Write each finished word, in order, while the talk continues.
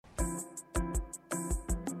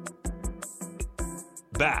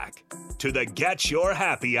back to the Get Your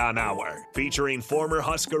Happy On Hour, featuring former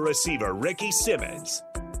Husker receiver Ricky Simmons.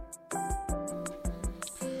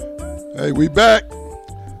 Hey, we back.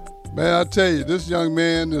 Man, I tell you, this young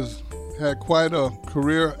man has had quite a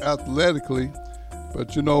career athletically,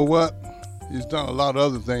 but you know what? He's done a lot of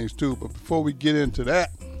other things too. But before we get into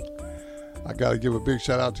that, I got to give a big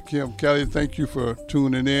shout out to Kim Kelly. Thank you for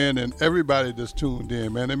tuning in, and everybody that's tuned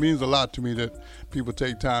in, man. It means a lot to me that people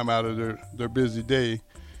take time out of their busy day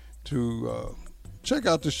to check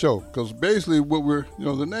out the show. Because basically what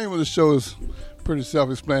the name of the show is pretty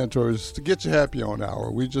self-explanatory. It's to get you happy on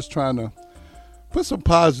hour. We're just trying to put some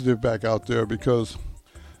positive back out there because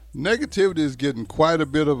negativity is getting quite a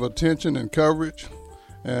bit of attention and coverage.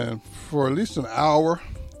 And for at least an hour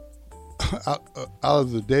out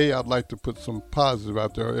of the day, I'd like to put some positive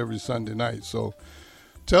out there every Sunday night. So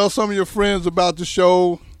tell some of your friends about the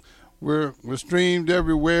show. We're streamed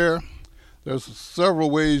everywhere. There's several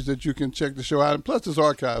ways that you can check the show out. And plus, it's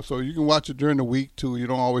archived, so you can watch it during the week, too. You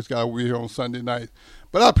don't always got to be here on Sunday night.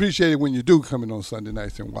 But I appreciate it when you do come in on Sunday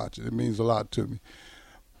nights and watch it. It means a lot to me.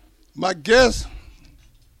 My guest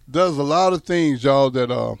does a lot of things, y'all,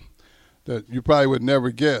 that you probably would never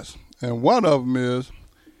guess. And one of them is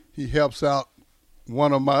he helps out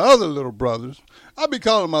one of my other little brothers. I be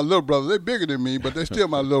calling them my little brother. They're bigger than me, but they're still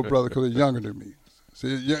my little brother because they're younger than me.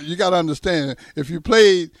 See, you got to understand, if you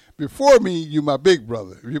played before me, you're my big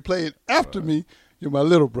brother. If you played after me, you're my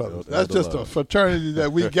little brother. That's just a fraternity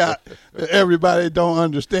that we got that everybody don't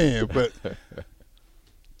understand. But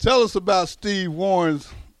tell us about Steve Warren's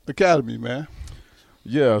Academy, man.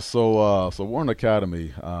 Yeah, so Warren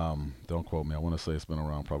Academy, don't quote me. I want to say it's been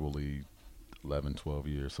around probably 11, 12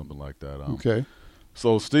 years, something like that. Okay.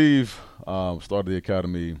 So Steve started the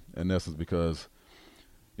academy in essence because,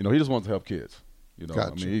 he just wants to help kids.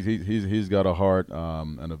 Gotcha. I mean, he's got a heart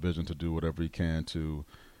and a vision to do whatever he can to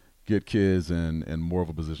get kids in more of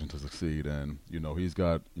a position to succeed. And, he's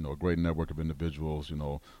got, a great network of individuals,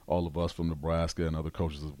 all of us from Nebraska and other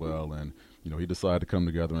coaches as well. And, he decided to come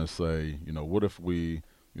together and say, what if we,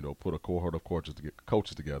 put a cohort of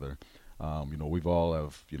coaches together. We've all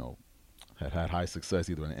have, had high success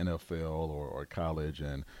either in NFL or college,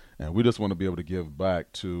 and we just want to be able to give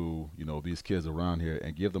back to these kids around here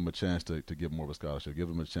and give them a chance to get more of a scholarship, give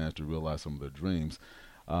them a chance to realize some of their dreams.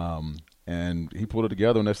 And he put it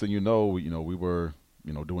together, and next thing you know, we were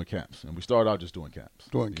doing camps, and we started out just doing camps.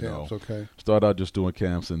 Okay. Started out just doing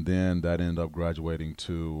camps, and then that ended up graduating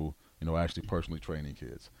to actually personally training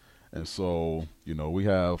kids. And so we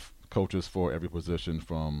have coaches for every position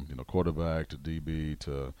from quarterback to DB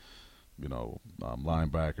to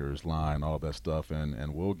linebackers, line, all that stuff,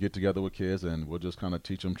 and we'll get together with kids and we'll just kind of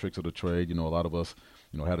teach them tricks of the trade. A lot of us,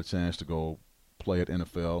 had a chance to go play at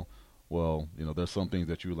NFL. Well, there's some things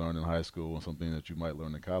that you learn in high school and some things that you might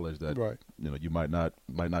learn in college that right. You might not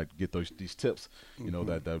get these tips,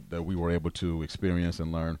 that we were able to experience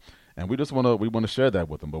and learn, and we want to share that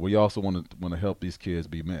with them. But we also want to help these kids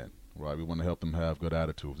be men. Right, we want to help them have good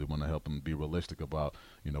attitudes. We want to help them be realistic about,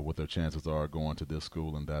 what their chances are going to this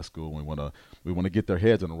school and that school. And we want to get their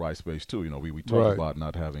heads in the right space too. We talk about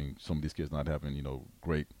not having some of these kids not having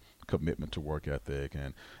great commitment to work ethic,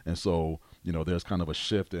 and so there's kind of a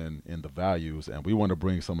shift in the values, and we want to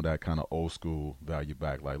bring some of that kind of old school value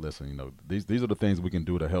back. Like, listen, these are the things we can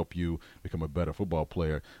do to help you become a better football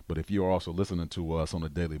player. But if you're also listening to us on a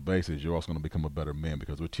daily basis, you're also going to become a better man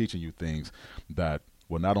because we're teaching you things that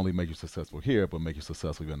will not only make you successful here, but make you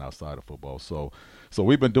successful even outside of football. So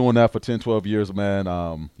we've been doing that for 10, 12 years, man.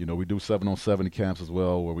 We do 7-on-7 camps as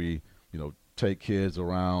well, where we, take kids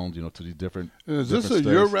around, to these different. Is this a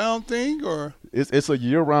year-round thing, or? It's a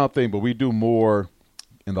year-round thing, but we do more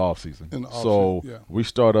in the off season. So we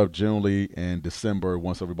start up generally in December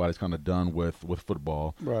once everybody's kind of done with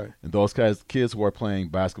football. Right. And those kids who are playing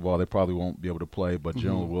basketball, they probably won't be able to play, but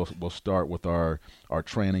generally we'll start with our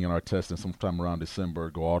training and our testing sometime around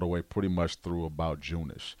December, go all the way pretty much through about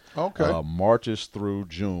June-ish. Okay. March through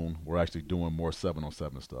June, we're actually doing more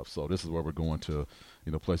 7-on-7 stuff. So this is where we're going to,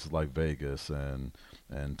 places like Vegas and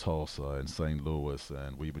Tulsa and St. Louis,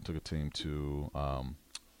 and we even took a team to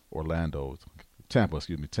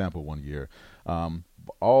Tampa one year,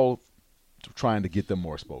 all trying to get them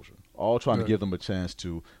more exposure, all trying to give them a chance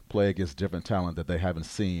to play against different talent that they haven't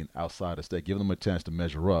seen outside the state, give them a chance to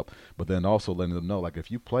measure up, but then also letting them know, like,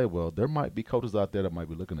 if you play well, there might be coaches out there that might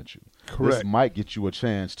be looking at you. Correct. This might get you a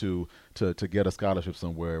chance to get a scholarship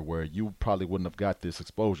somewhere where you probably wouldn't have got this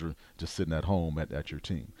exposure just sitting at home at your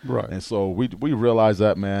team. Right. And so we realize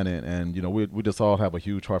that, man, and we just all have a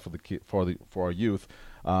huge heart for our youth.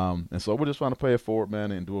 And so we're just trying to pay it forward,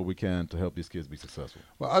 man, and do what we can to help these kids be successful.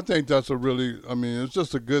 Well, I think that's it's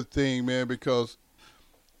just a good thing, man, because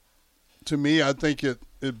to me, I think it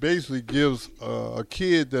basically gives a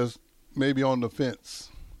kid that's maybe on the fence,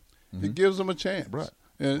 it gives them a chance. Right.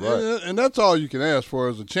 And that's all you can ask for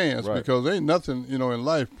is a chance, because ain't nothing, in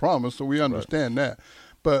life promised, so we understand that.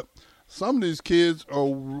 But some of these kids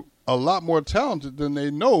are a lot more talented than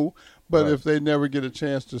they know, but if they never get a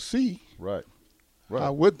chance to see,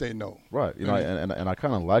 how would they know? Right. And I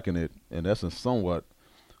kind of liken it, in essence, somewhat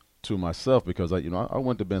to myself, because I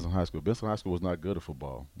went to Benson High School. Benson High School was not good at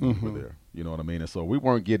football when we were there. You know what I mean? And so we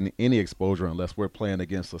weren't getting any exposure unless we're playing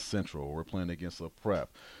against a Central or we're playing against a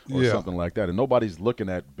Prep or something like that. And nobody's looking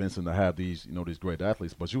at Benson to have these great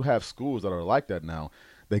athletes. But you have schools that are like that now.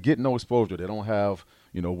 They get no exposure. They don't have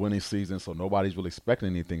winning seasons, so nobody's really expecting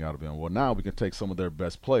anything out of them. Well, now we can take some of their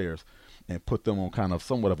best players and put them on kind of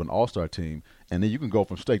somewhat of an all-star team, and then you can go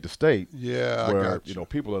from state to state. Yeah, where I got you.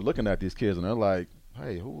 People are looking at these kids and they're like,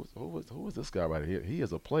 hey, who is this guy right here? He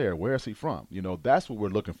is a player. Where is he from? That's what we're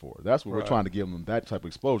looking for. That's what we're trying to give them, that type of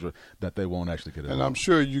exposure that they won't actually get. And I'm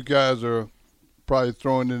sure you guys are probably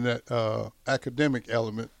throwing in that academic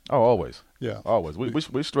element. Oh, always. Yeah, always.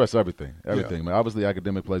 We stress everything. Man. Obviously,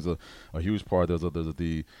 academic plays a huge part. There's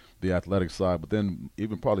the athletic side, but then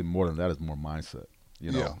even probably more than that is more mindset.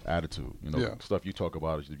 Attitude. Stuff you talk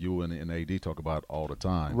about, you and AD talk about all the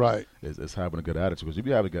time. Right. Is having a good attitude. Because if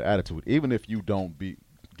you have a good attitude, even if you don't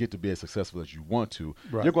get to be as successful as you want to,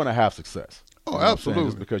 you're going to have success. Oh, absolutely.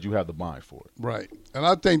 Just because you have the mind for it. Right. And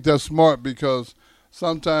I think that's smart, because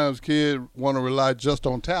sometimes kids want to rely just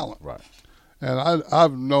on talent. Right. And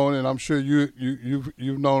I've known, and I'm sure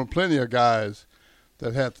you've known plenty of guys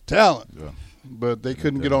that had the talent, but they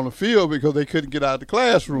couldn't get on the field because they couldn't get out of the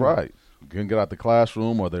classroom. Right. Couldn't get out the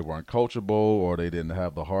classroom, or they weren't coachable, or they didn't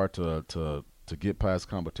have the heart to get past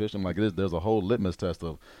competition. Like there's a whole litmus test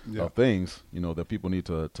of things that people need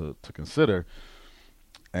to consider,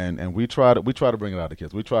 and we try to bring it out to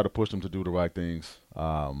kids. We try to push them to do the right things,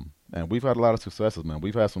 and we've had a lot of successes, man.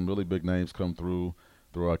 We've had some really big names come through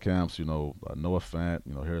our camps. Noah Fant,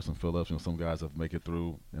 Harrison Phillips. Some guys have make it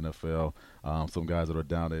through NFL. Some guys that are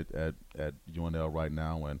down at UNL right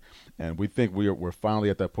now, and we think we're finally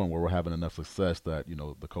at that point where we're having enough success that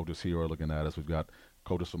the coaches here are looking at us. We've got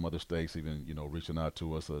coaches from other states even reaching out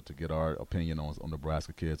to us to get our opinion on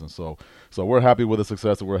Nebraska kids, and so we're happy with the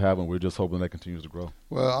success that we're having. We're just hoping that continues to grow.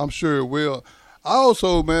 Well, I'm sure it will. I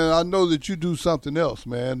also, man, I know that you do something else,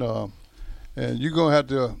 man. And you're going to have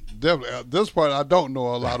to definitely – this part I don't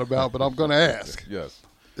know a lot about, but I'm going to ask. Yes.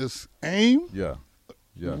 It's AIM? Yeah.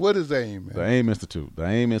 What is AIM, man? The AIM Institute. The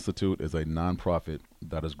AIM Institute is a nonprofit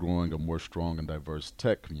that is growing a more strong and diverse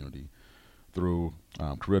tech community through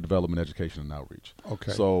career development, education, and outreach.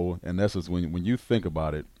 Okay. So, in essence, when you think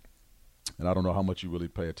about it, and I don't know how much you really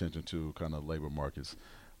pay attention to kind of labor markets,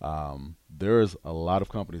 there's a lot of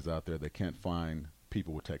companies out there that can't find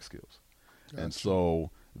people with tech skills. Gotcha. And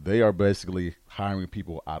so – they are basically hiring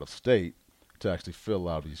people out of state to actually fill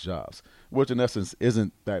out these jobs, which in essence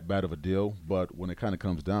isn't that bad of a deal. But when it kind of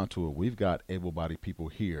comes down to it, we've got able-bodied people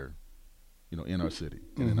here, in our city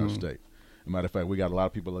and in our state. As a matter of fact, we got a lot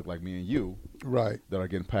of people like me and you that are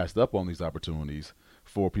getting passed up on these opportunities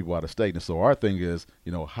for people out of state. And so our thing is,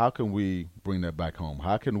 how can we bring that back home?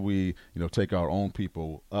 How can we, take our own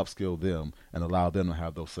people, upskill them, and allow them to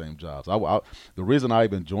have those same jobs? The reason I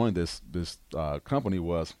even joined this company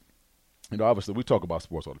was, obviously we talk about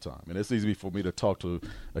sports all the time, and it's easy for me to talk to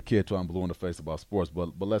a kid till I'm blue in the face about sports.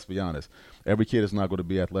 But let's be honest, every kid is not going to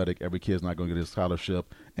be athletic. Every kid is not going to get a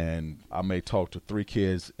scholarship. And I may talk to 3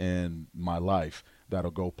 kids in my life that'll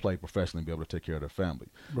go play professionally and be able to take care of their family.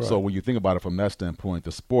 Right. So when you think about it from that standpoint,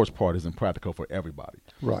 the sports part isn't practical for everybody.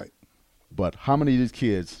 Right. But how many of these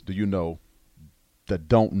kids do you know that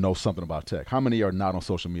don't know something about tech? How many are not on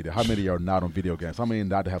social media? How many are not on video games? How many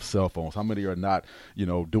not have cell phones? How many are not,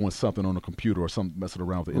 doing something on a computer or something messing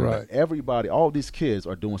around with the internet? Everybody, all these kids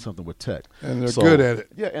are doing something with tech. And they're good at it.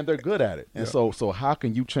 Yeah, and they're good at it. And so how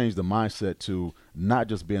can you change the mindset to not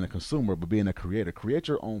just being a consumer, but being a creator? Create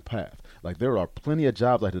your own path. Like there are plenty of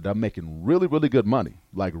jobs like that are making really, really good money,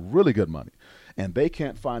 like really good money. And they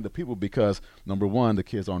can't find the people because, number one, the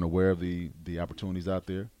kids aren't aware of the opportunities out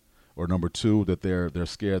there. Or number 2, that they're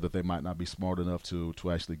scared that they might not be smart enough to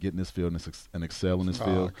actually get in this field and excel in this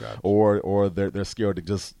field, gotcha. or they're scared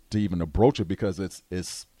to even approach it because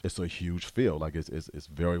it's a huge field, like it's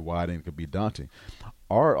very wide and it could be daunting.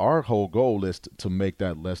 Our whole goal is to make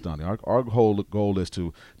that less daunting. Our whole goal is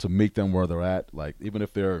to meet them where they're at. Like even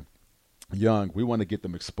if they're young, we want to get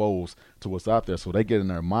them exposed to what's out there so they get in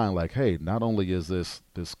their mind like, hey, not only is this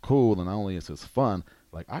cool and not only is this fun,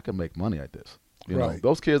 like I can make money at this. You know, Right.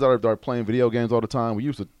 those kids that are playing video games all the time, we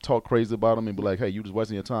used to talk crazy about them and be like, hey, you just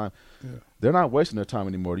wasting your time. Yeah. They're not wasting their time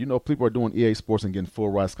anymore. You know, people are doing EA Sports and getting full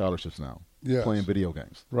ride scholarships now, Yes. playing video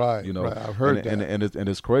games. Right. You know, right. I've heard that. And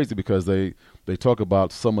it's crazy because they talk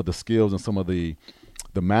about some of the skills and some of the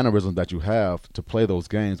mannerisms that you have to play those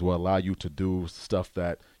games will allow you to do stuff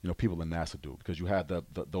that, you know, people in NASA do because you have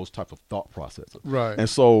those types of thought processes. Right. And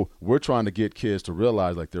so we're trying to get kids to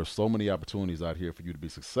realize like there's so many opportunities out here for you to be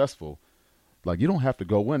successful. Like you don't have to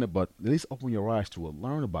go in it, but at least open your eyes to it,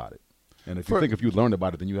 learn about it. And if you learn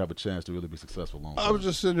about it, then you have a chance to really be successful long term. I was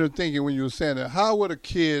just sitting there thinking when you were saying that, how would a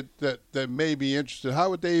kid that may be interested,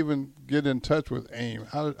 how would they even get in touch with AIM?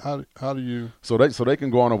 How do you? So they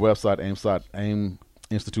can go on our website,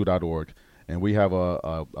 aiminstitute.org, and we have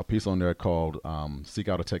a piece on there called Seek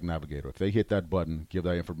Out a Tech Navigator. If they hit that button, give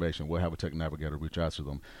that information, we'll have a tech navigator reach out to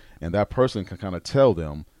them. And that person can kind of tell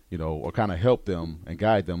them, you know, or kind of help them and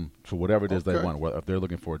guide them to whatever it is they want. Whether if they're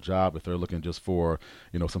looking for a job, if they're looking just for,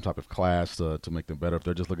 you know, some type of class to make them better, if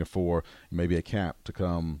they're just looking for maybe a camp to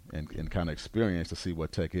come and kind of experience to see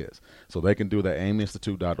what tech is. So they can do that,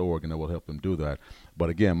 aiminstitute.org, and it will help them do that. But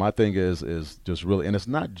again, my thing is just really, and it's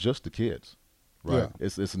not just the kids, right? Yeah.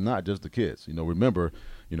 It's not just the kids. You know, remember,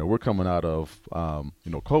 you know, we're coming out of,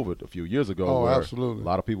 you know, COVID a few years ago. Oh, where absolutely. A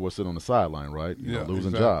lot of people were sitting on the sideline, right? You know,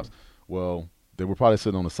 losing exactly. jobs. Well, they were probably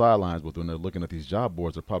sitting on the sidelines, but when they're looking at these job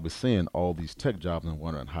boards, they're probably seeing all these tech jobs and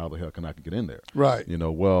wondering how the hell can I get in there? Right. You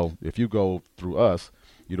know, well, if you go through us,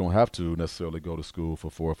 you don't have to necessarily go to school for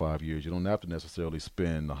 4 or 5 years. You don't have to necessarily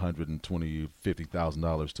spend $120,000,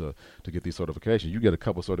 $50,000 to get these certifications. You get a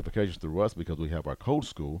couple certifications through us because we have our code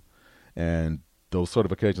school, and those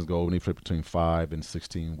certifications go anywhere between 5 and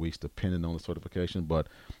 16 weeks, depending on the certification. But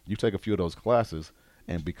you take a few of those classes,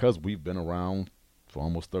 and because we've been around for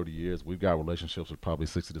almost 30 years, we've got relationships with probably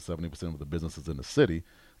 60 to 70% of the businesses in the city.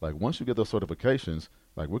 Like once you get those certifications,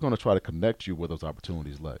 like we're going to try to connect you where those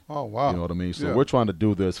opportunities lay. Oh, wow. You know what I mean? So Yeah. we're trying to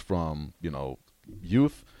do this from, you know,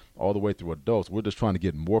 youth all the way through adults. We're just trying to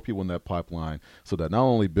get more people in that pipeline so that not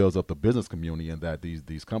only builds up the business community and that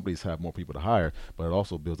these companies have more people to hire, but it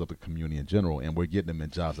also builds up the community in general. And we're getting them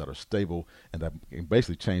in jobs that are stable and that can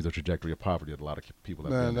basically change the trajectory of poverty that a lot of people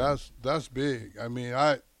have Man, been in. that's big. I mean,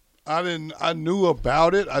 I knew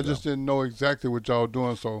about it. I just didn't know exactly what y'all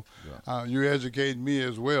doing. So you educated me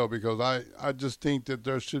as well because I just think that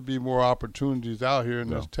there should be more opportunities out here in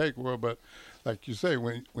this tech world. But like you say,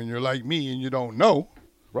 when you're like me and you don't know.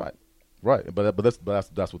 Right. Right, but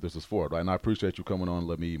that's what this is for, right? And I appreciate you coming on and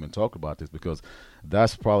let me even talk about this because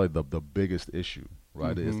that's probably the biggest issue,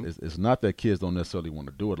 right? Mm-hmm. It's not that kids don't necessarily want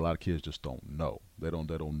to do it. A lot of kids just don't know. They don't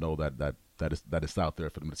know that it's out there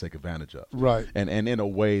for them to take advantage of, Right? And in a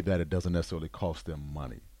way that it doesn't necessarily cost them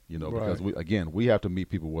money, you know, because we have to meet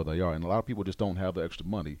people where they are, and a lot of people just don't have the extra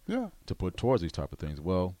money to put towards these type of things.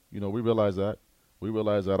 Well, you know, we realize that. I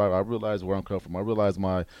realize where I'm coming from. I realize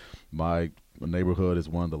my neighborhood is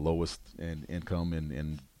one of the lowest in income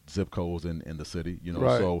in zip codes in the city. You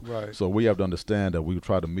know, so we have to understand that we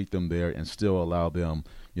try to meet them there and still allow them,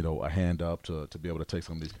 you know, a hand up to be able to take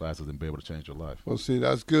some of these classes and be able to change their life. Well, see,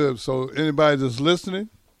 that's good. So anybody that's listening,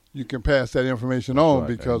 you can pass that information on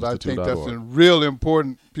because I think that's a real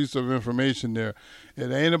important piece of information there.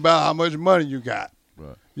 It ain't about how much money you got.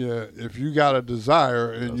 Right. Yeah, if you got a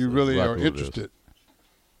desire and you really exactly are interested,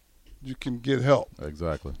 you can get help.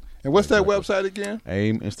 Exactly. And what's that website again?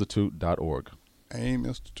 aiminstitute.org.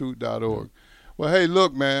 aiminstitute.org. Well, hey,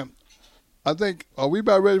 look, man, I think, are we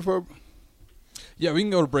about ready for? Yeah, we can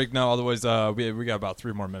go to break now. Otherwise, we got about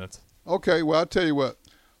 3 more minutes. Okay, well, I'll tell you what.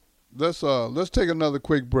 Let's take another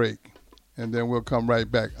quick break, and then we'll come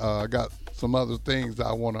right back. I got some other things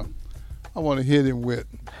I wanna hit him with.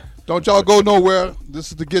 Don't y'all go nowhere.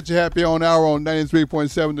 This is the Get You Happy on Hour on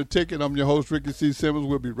 93.7 The Ticket. I'm your host, Ricky C. Simmons.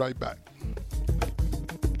 We'll be right back.